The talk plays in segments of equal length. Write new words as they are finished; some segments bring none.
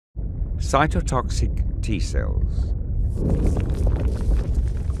Cytotoxic T cells.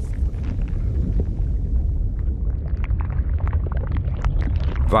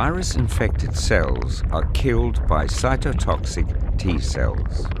 Virus-infected cells are killed by cytotoxic T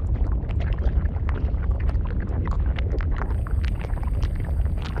cells.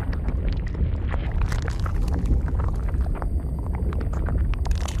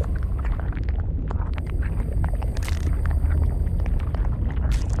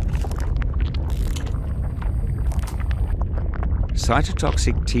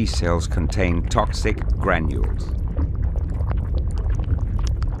 Cytotoxic T cells contain toxic granules.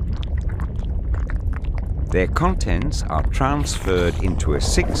 Their contents are transferred into a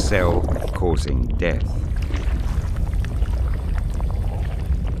sick cell, causing death.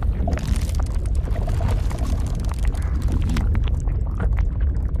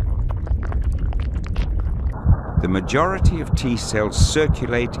 The majority of T cells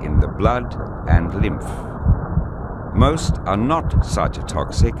circulate in the blood and lymph. Most are not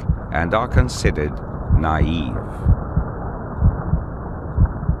cytotoxic and are considered naive.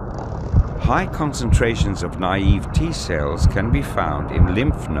 High concentrations of naive T cells can be found in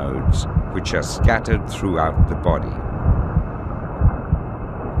lymph nodes, which are scattered throughout the body.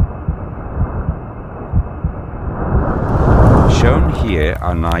 Shown here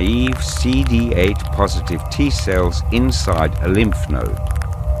are naive CD8 positive T cells inside a lymph node.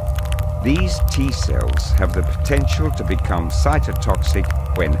 These T cells have the potential to become cytotoxic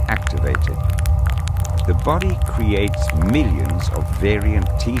when activated. The body creates millions of variant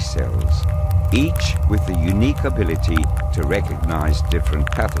T cells, each with the unique ability to recognize different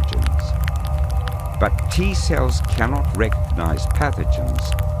pathogens. But T cells cannot recognize pathogens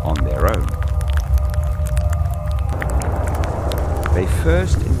on their own. They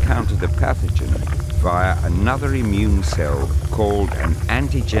first encounter the pathogen via another immune cell called an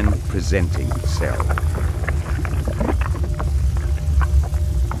antigen-presenting cell.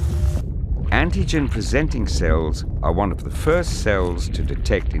 Antigen-presenting cells are one of the first cells to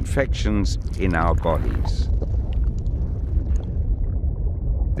detect infections in our bodies.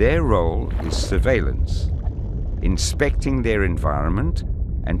 Their role is surveillance, inspecting their environment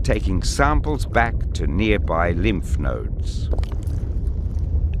and taking samples back to nearby lymph nodes.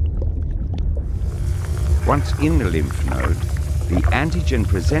 Once in the lymph node, the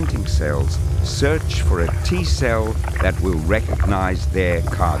antigen-presenting cells search for a T cell that will recognize their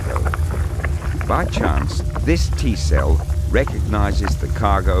cargo. By chance, this T cell recognizes the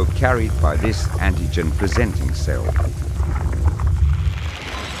cargo carried by this antigen-presenting cell.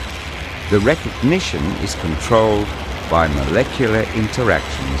 The recognition is controlled by molecular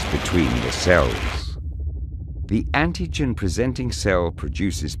interactions between the cells. The antigen-presenting cell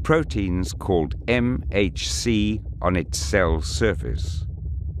produces proteins called MHC on its cell surface.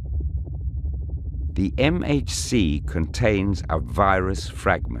 The MHC contains a virus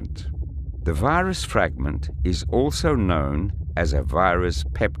fragment. The virus fragment is also known as a virus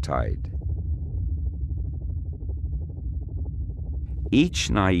peptide. Each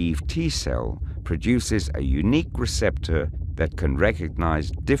naive T cell produces a unique receptor that can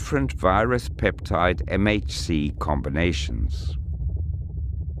recognize different virus peptide MHC combinations.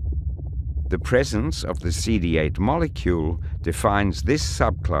 The presence of the CD8 molecule defines this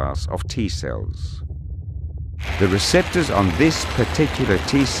subclass of T cells. The receptors on this particular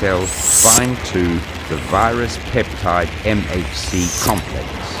T cell bind to the virus peptide MHC complex.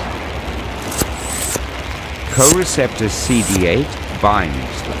 Co-receptor CD8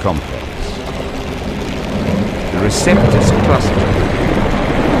 binds the complex. The receptors cluster.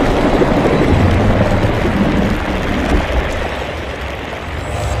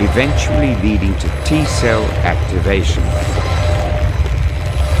 Eventually leading to T cell activation.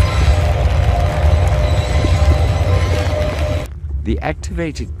 The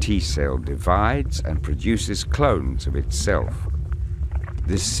activated T cell divides and produces clones of itself.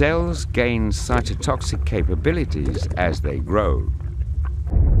 The cells gain cytotoxic capabilities as they grow.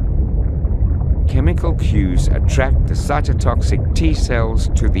 Chemical cues attract the cytotoxic T cells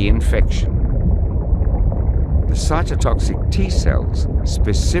to the infection. The cytotoxic T cells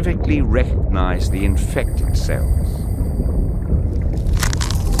specifically recognize the infected cells.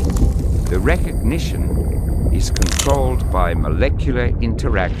 The recognition is controlled by molecular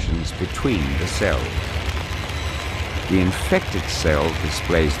interactions between the cells. The infected cell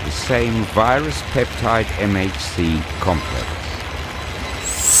displays the same virus peptide MHC complex.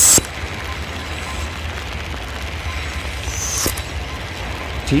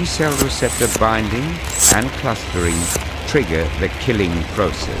 T cell receptor binding and clustering trigger the killing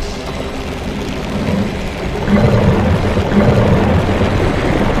process.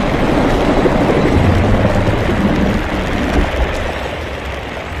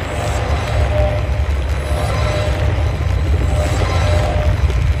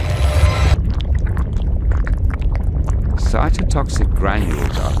 cytotoxic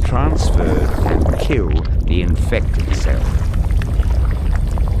granules are transferred and kill the infected cell.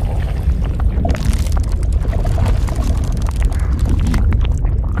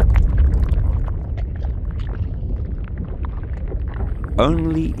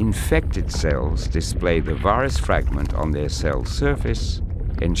 Only infected cells display the virus fragment on their cell surface,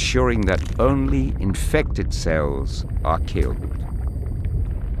 ensuring that only infected cells are killed.